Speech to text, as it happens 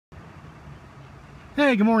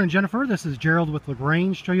Hey, good morning, Jennifer. This is Gerald with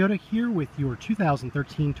LaGrange Toyota here with your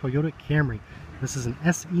 2013 Toyota Camry. This is an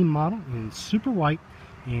SE model in super white,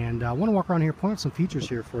 and I want to walk around here, point out some features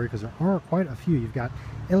here for you because there are quite a few. You've got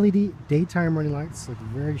LED daytime running lights, looking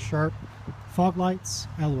very sharp, fog lights,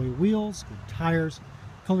 alloy wheels, good tires,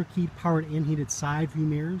 color keyed powered and heated side view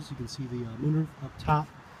mirrors. You can see the moonroof up top.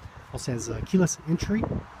 Also has keyless entry.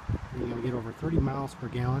 You're going to get over 30 miles per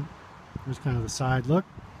gallon. Here's kind of the side look.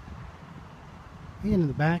 And in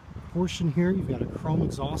the back portion here, you've got a chrome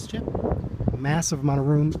exhaust tip, massive amount of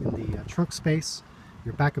room in the trunk space.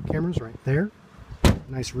 Your backup camera's right there.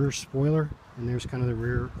 Nice rear spoiler, and there's kind of the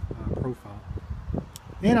rear profile.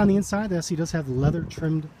 And on the inside, the SE does have leather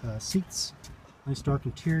trimmed seats, nice dark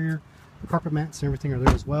interior, carpet mats and everything are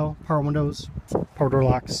there as well. Power windows, power door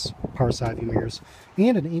locks, power side view mirrors,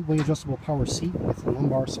 and an 8-way adjustable power seat with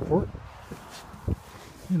lumbar support.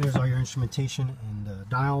 And there's all your instrumentation and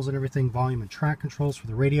dials and everything, volume and track controls for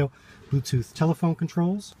the radio, Bluetooth telephone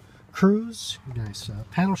controls, cruise, nice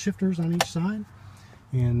paddle shifters on each side,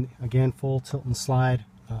 and again, full tilt and slide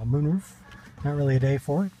moonroof. Not really a day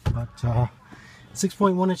for it, but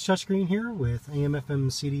 6.1-inch touchscreen here with AM, FM,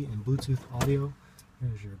 CD, and Bluetooth audio.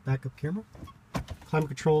 There's your backup camera. Climate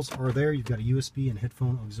controls are there. You've got a USB and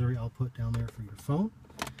headphone auxiliary output down there for your phone.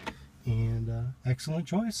 And excellent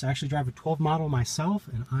choice. I actually drive a 12 model myself,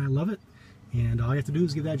 and I love it. And all you have to do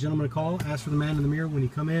is give that gentleman a call, ask for the man in the mirror when you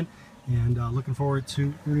come in, and looking forward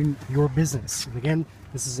to earning your business. And again,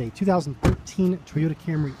 this is a 2013 Toyota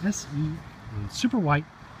Camry SE in super white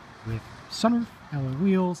with sunroof, alloy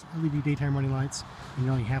wheels, LED daytime running lights, and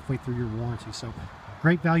you're only halfway through your warranty. So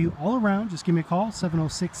great value all around. Just give me a call,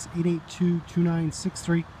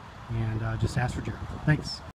 706-882-2963, and just ask for Gerald. Thanks.